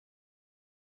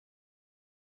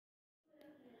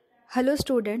Hello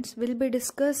students, we'll be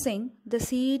discussing the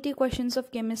CET questions of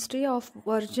chemistry of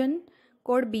version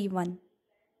code B1.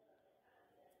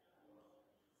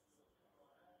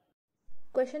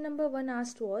 Question number 1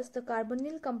 asked was, the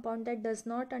carbonyl compound that does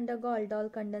not undergo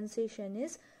aldol condensation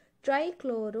is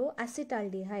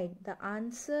trichloroacetaldehyde. The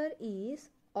answer is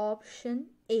option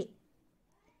A.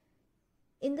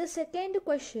 In the second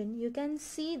question, you can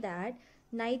see that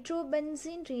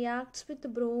nitrobenzene reacts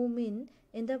with bromine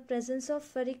in the presence of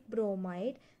ferric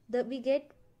bromide. We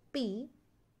get P.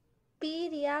 P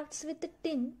reacts with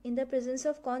tin in the presence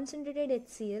of concentrated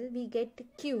HCl. We get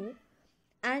Q.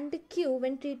 And Q,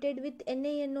 when treated with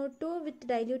NaNO2 with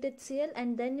dilute HCl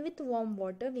and then with warm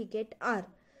water, we get R.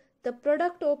 The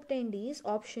product obtained is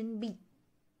option B.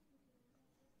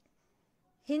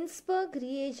 Hinsberg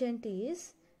reagent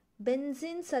is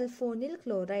benzene sulfonyl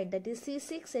chloride, that is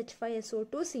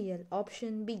C6H5SO2Cl,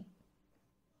 option B.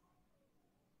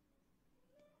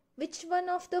 Which one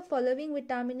of the following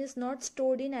vitamin is not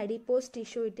stored in adipose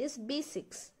tissue? It is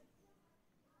B6.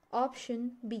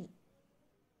 Option B.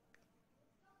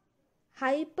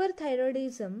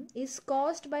 Hyperthyroidism is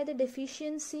caused by the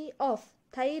deficiency of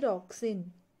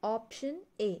thyroxine. Option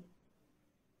A.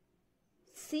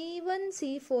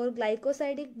 C1C4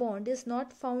 glycosidic bond is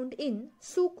not found in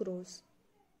sucrose.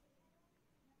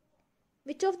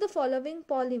 Which of the following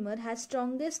polymer has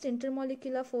strongest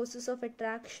intermolecular forces of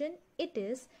attraction? It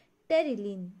is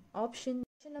pteryline. Option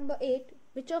number 8.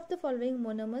 Which of the following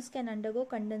monomers can undergo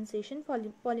condensation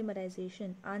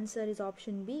polymerization? Answer is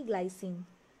option B, glycine.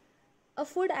 A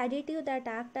food additive that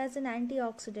acts as an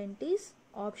antioxidant is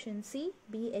option C,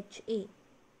 BHA.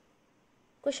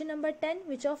 Question number 10.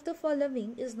 Which of the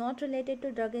following is not related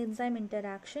to drug enzyme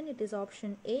interaction? It is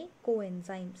option A,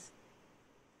 coenzymes.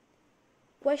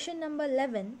 Question number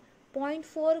 11.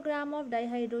 0.4 gram of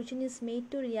dihydrogen is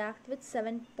made to react with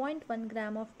 7.1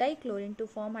 gram of dichlorine to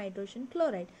form hydrogen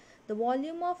chloride. The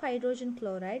volume of hydrogen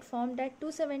chloride formed at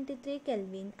 273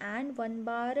 Kelvin and 1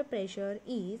 bar pressure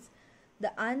is,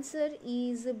 the answer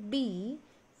is B,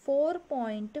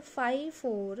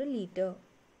 4.54 liter.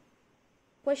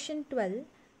 Question 12.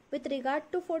 With regard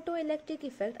to photoelectric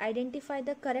effect, identify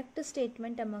the correct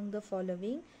statement among the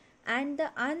following, and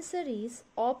the answer is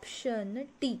option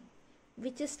D,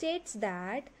 which states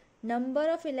that number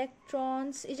of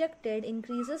electrons ejected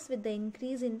increases with the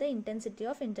increase in the intensity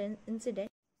of incident.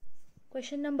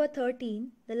 Question number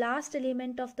 13. The last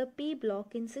element of the P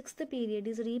block in 6th period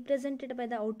is represented by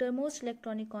the outermost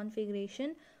electronic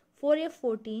configuration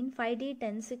 4F14,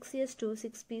 5D10, 6S2,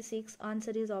 6P6.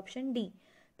 Answer is option D.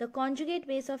 The conjugate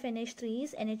base of NH3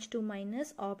 is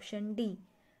NH2-, option D.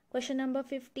 Question number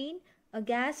 15. A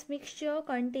gas mixture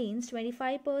contains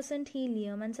 25%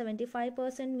 helium and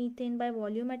 75% methane by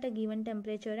volume at a given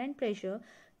temperature and pressure.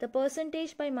 The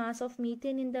percentage by mass of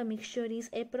methane in the mixture is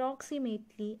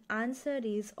approximately, answer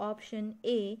is option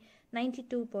A,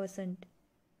 92%.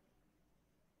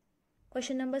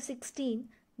 Question number 16.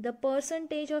 The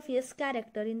percentage of S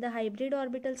character in the hybrid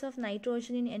orbitals of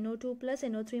nitrogen in NO2+,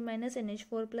 NO3-,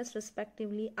 NH4+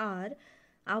 respectively are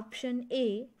option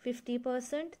A,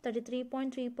 50%,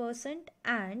 33.3%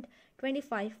 and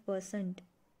 25%.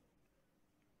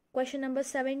 Question number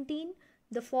 17.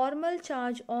 The formal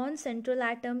charge on central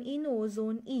atom in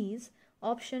ozone is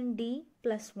option D,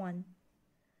 +1.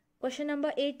 Question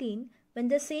number 18. When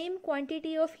the same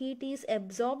quantity of heat is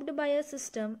absorbed by a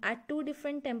system at two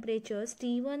different temperatures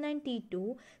T1 and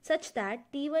T2 such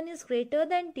that T1 is greater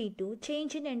than T2,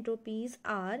 change in entropies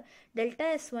are delta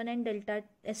S1 and delta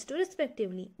S2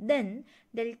 respectively. Then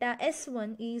delta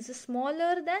S1 is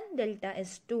smaller than delta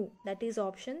S2. That is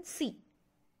option C.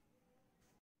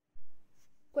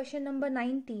 Question number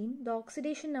 19. The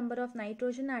oxidation number of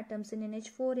nitrogen atoms in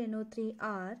NH4NO3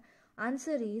 are,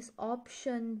 answer is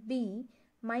option B,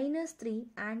 -3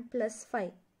 and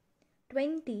 +5.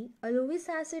 20. A Lewis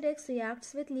acid X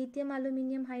reacts with lithium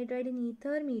aluminium hydride in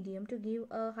ether medium to give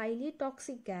a highly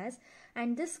toxic gas,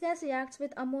 and this gas reacts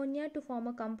with ammonia to form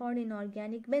a compound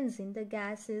inorganic benzene. The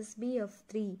gas is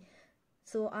BF3.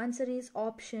 So answer is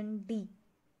option D.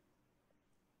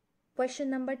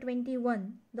 Question number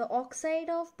 21. The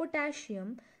oxide of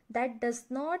potassium that does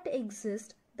not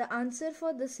exist, the answer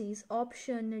for this is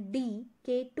option D,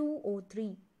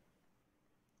 K2O3.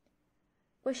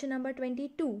 Question number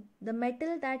 22. The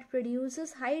metal that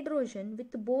produces hydrogen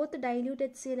with both dilute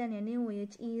HCl and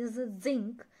NaOH is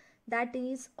zinc, that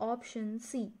is option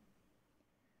C.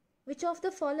 Which of the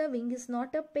following is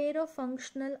not a pair of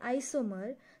functional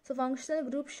isomer? So functional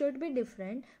group should be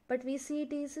different, but we see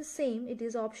it is the same. It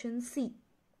is option C.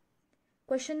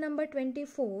 Question number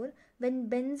 24. When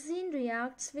benzene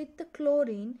reacts with the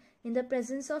chlorine in the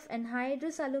presence of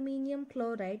anhydrous aluminium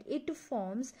chloride, it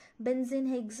forms benzene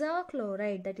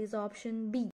hexachloride, that is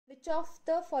option B. Which of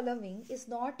the following is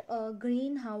not a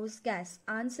greenhouse gas?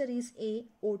 Answer is A,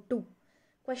 O2.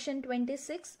 Question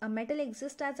 26. A metal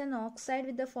exists as an oxide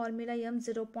with the formula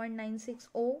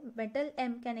M0.960. Metal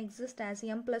M can exist as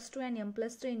M plus 2 and M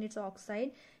plus 3 in its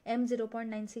oxide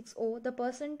M0.960. The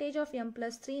percentage of M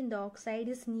plus 3 in the oxide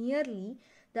is nearly,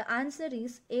 the answer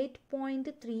is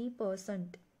 8.3%.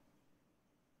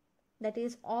 That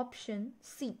is option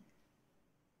C.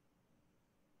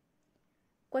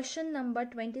 Question number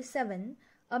 27.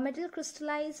 A metal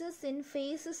crystallizes in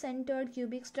face-centered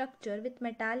cubic structure with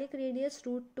metallic radius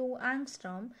 √2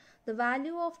 angstrom. The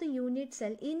value of the unit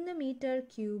cell in a meter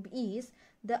cube is,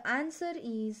 the answer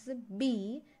is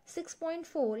B,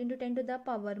 6.4 into 10 to the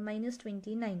power minus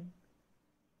 29.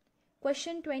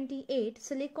 Question 28.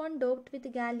 Silicon doped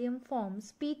with gallium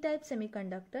forms p-type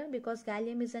semiconductor because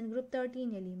gallium is a group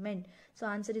 13 element. So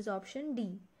answer is option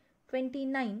D.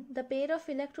 29. The pair of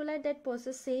electrolyte that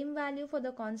possess same value for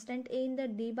the constant A in the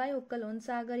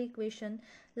Debye-Huckel-Onsager equation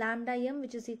lambda m,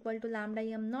 which is equal to lambda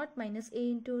m naught minus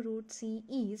A into root C,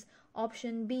 is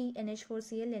option B,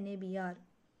 NH4Cl NaBr.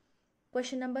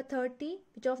 Question number 30.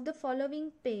 Which of the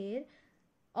following pair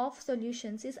of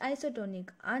solutions is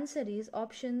isotonic? Answer is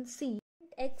option C.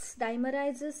 X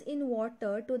dimerizes in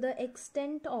water to the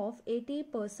extent of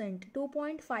 80%.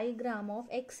 2.5 gram of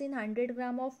X in 100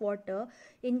 gram of water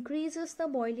increases the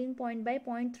boiling point by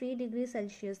 0.3 degrees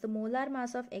Celsius. The molar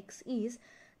mass of X is,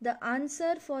 the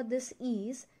answer for this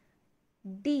is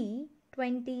D,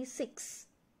 26.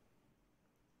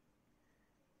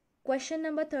 Question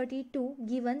number 32.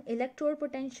 Given electrode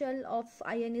potential of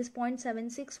iron is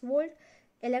 0.76 volt,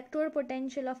 electrode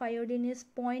potential of iodine is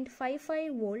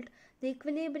 0.55 volt. The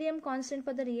equilibrium constant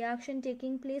for the reaction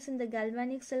taking place in the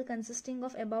galvanic cell consisting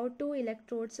of about 2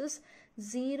 electrodes is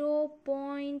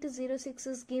 0.06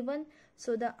 is given.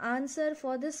 So the answer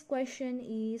for this question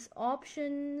is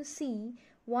option C,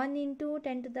 1 into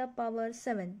 10 to the power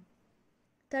 7.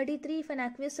 33. If an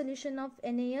aqueous solution of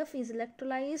NaF is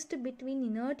electrolyzed between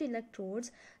inert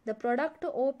electrodes, the product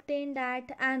obtained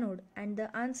at anode, and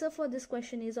the answer for this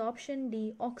question is option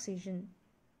D, oxygen.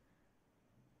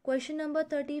 Question number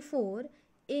 34.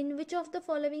 In which of the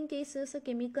following cases a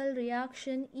chemical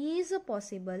reaction is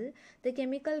possible? The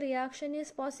chemical reaction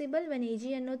is possible when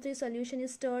AgNO3 solution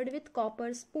is stirred with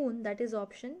copper spoon, that is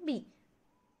option B.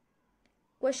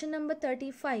 Question number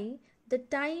 35. The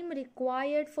time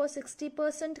required for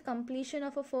 60% completion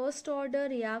of a first order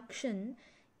reaction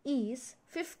is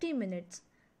 50 minutes.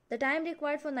 The time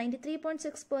required for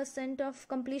 93.6% of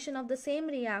completion of the same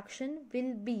reaction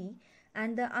will be,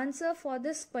 and the answer for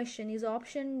this question is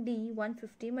option D,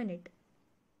 150 minutes.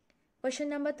 Question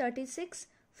number 36.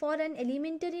 For an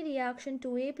elementary reaction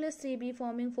 2A plus 3B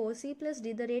forming 4C plus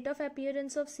D, the rate of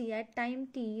appearance of C at time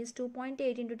t is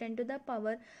 2.8 into 10 to the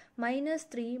power minus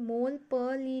 3 mole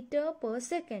per liter per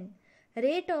second.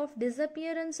 Rate of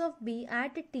disappearance of B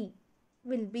at t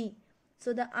will be.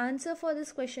 So the answer for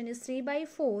this question is 3 by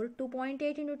 4,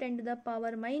 2.8 into 10 to the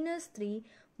power minus 3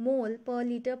 mole per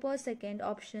liter per second,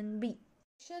 option B.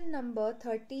 Question number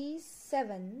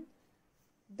 37.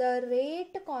 The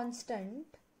rate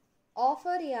constant of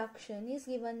a reaction is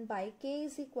given by K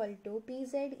is equal to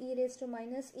Pz e raised to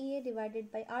minus Ea divided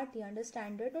by Rt under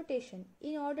standard notation.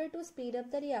 In order to speed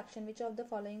up the reaction, which of the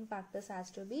following factors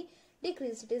has to be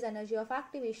decreased? It is energy of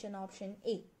activation, option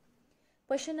A.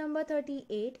 Question number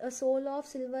 38. A sol of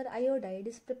silver iodide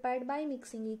is prepared by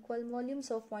mixing equal volumes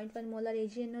of 0.1 molar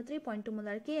AgNO3, 0.2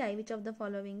 molar Ki. Which of the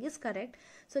following is correct?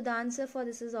 So the answer for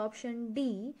this is option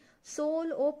D.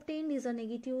 Sol obtained is a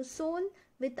negative sol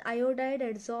with iodide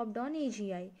adsorbed on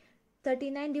AgI.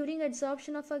 39. During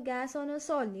adsorption of a gas on a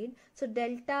solid, so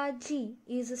delta G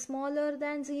is smaller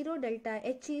than 0, delta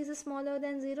H is smaller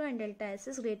than 0, and delta S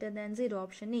is greater than 0,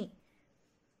 option A.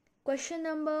 Question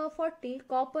number 40.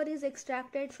 Copper is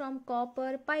extracted from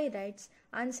copper pyrites.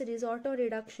 Answer is auto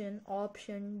reduction,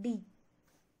 option D.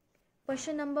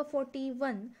 Question number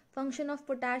 41. Function of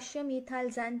potassium ethyl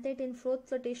xanthate in froth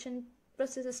flotation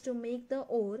processes to make the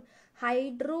ore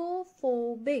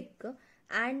hydrophobic,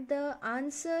 and the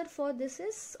answer for this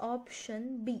is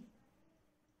option B.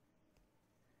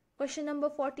 Question number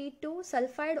 42.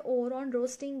 Sulfide ore on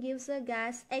roasting gives a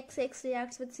gas X. X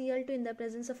reacts with Cl2 in the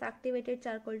presence of activated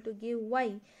charcoal to give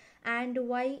Y, and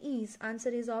Y is? Answer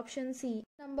is option C.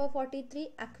 Number 43.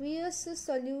 Aqueous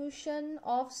solution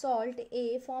of salt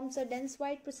A forms a dense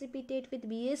white precipitate with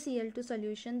BaCl2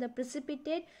 solution. The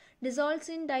precipitate dissolves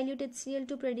in dilute HCl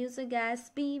to produce a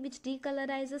gas B which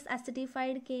decolorizes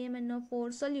acidified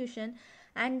KMnO4 solution.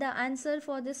 And the answer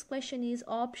for this question is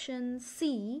option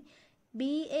C,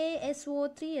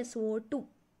 BaSO3SO2.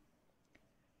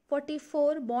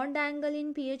 44. Bond angle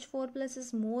in pH4 plus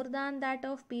is more than that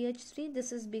of pH3.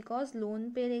 This is because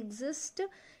lone pair exists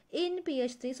in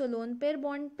pH3. So lone pair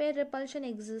bond pair repulsion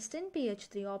exists in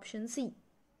pH3. Option C.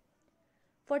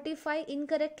 45.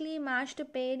 Incorrectly matched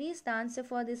pair is, the answer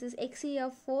for this is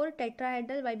XeF4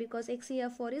 tetrahedral. Why? Because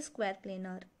XeF4 is square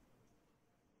planar.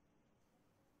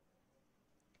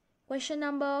 Question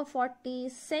number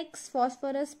 46.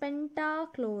 Phosphorus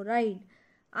pentachloride.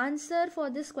 Answer for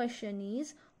this question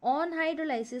is, on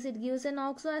hydrolysis it gives an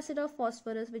oxoacid of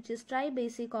phosphorus which is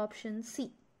tribasic. Option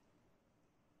C.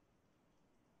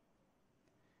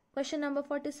 Question number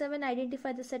 47.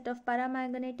 Identify the set of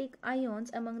paramagnetic ions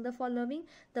among the following.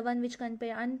 The one which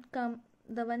contain unpaired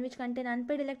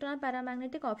electron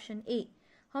paramagnetic. Option A.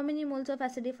 How many moles of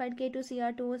acidified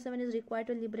K2Cr2O7 is required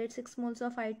to liberate 6 moles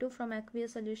of I2 from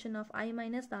aqueous solution of I-?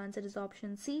 The answer is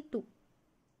option C, 2.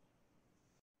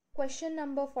 Question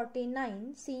number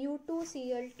 49.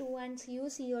 Cu2Cl2 and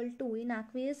CuCl2 in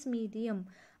aqueous medium.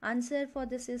 Answer for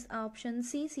this is option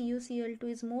C. CuCl2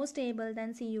 is more stable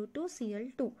than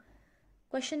Cu2Cl2.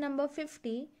 Question number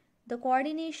 50. The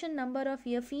coordination number of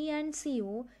Fe and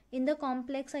Co in the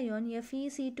complex ion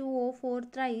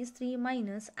FeC2O4 thrice 3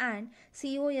 minus and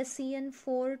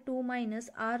COSCN4 2 minus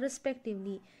are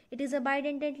respectively. It is a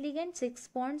bidentate ligand, 6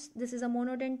 bonds. This is a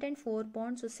monodentate, 4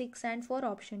 bonds. So 6 and 4,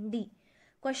 option D.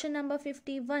 Question number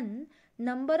 51.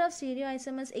 Number of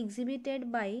stereoisomers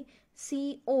exhibited by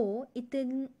CO,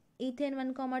 ethane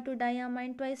 1, 2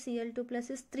 diamine twice Cl2 plus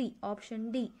is 3.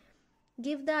 Option D.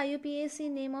 Give the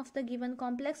IUPAC name of the given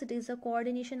complex. It is a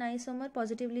coordination isomer,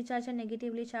 positively charged and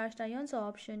negatively charged ion.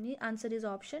 So answer is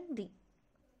option D.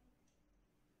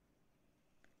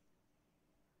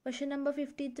 Question number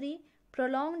 53.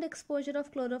 Prolonged exposure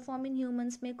of chloroform in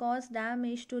humans may cause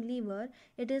damage to liver.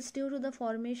 It is due to the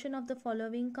formation of the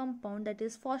following compound, that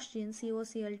is phosgene,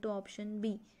 COCl2. Option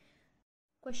B.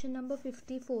 Question number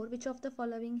 54. Which of the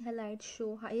following halides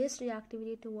show highest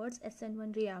reactivity towards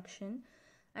SN1 reaction?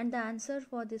 And the answer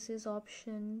for this is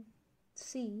option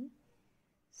C,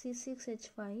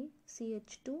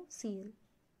 C6H5CH2Cl.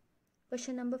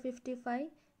 Question number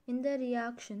 55. In the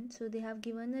reaction, so they have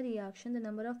given a reaction, the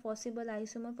number of possible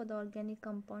isomer for the organic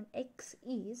compound X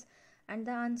is, and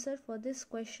the answer for this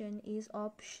question is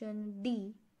option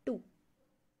D, 2.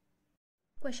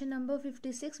 Question number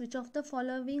 56. Which of the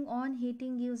following on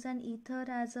heating gives an ether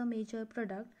as a major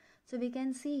product? So we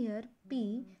can see here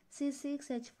P,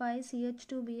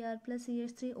 C6H5CH2Br plus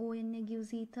CH3ONA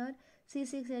gives ether,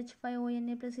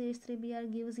 C6H5ONA plus CH3Br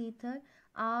gives ether,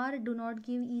 R do not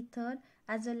give ether,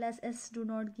 as well as S do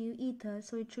not give ether.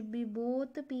 So it should be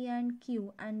both P and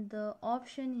Q, and the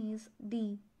option is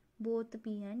D, both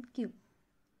P and Q.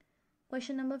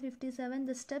 Question number 57.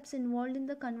 The steps involved in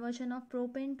the conversion of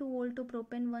propane 2-ol to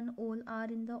propane 1-ol are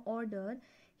in the order: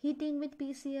 heating with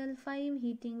PCl5,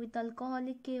 heating with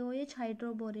alcoholic KOH,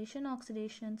 hydroboration,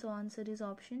 oxidation. So answer is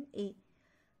option A.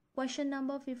 Question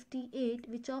number 58.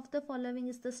 Which of the following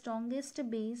is the strongest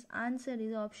base? Answer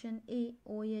is option A,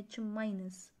 OH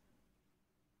minus.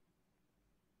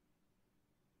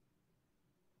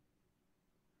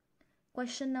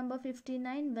 Question number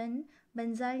 59. When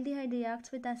benzaldehyde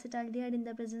reacts with acetaldehyde in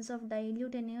the presence of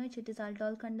dilute NaOH, it is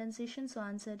aldol condensation. So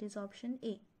answer is option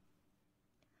A.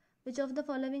 Which of the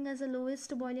following has the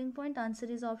lowest boiling point? Answer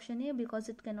is option A, because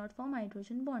it cannot form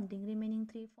hydrogen bonding. Remaining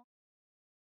 3 form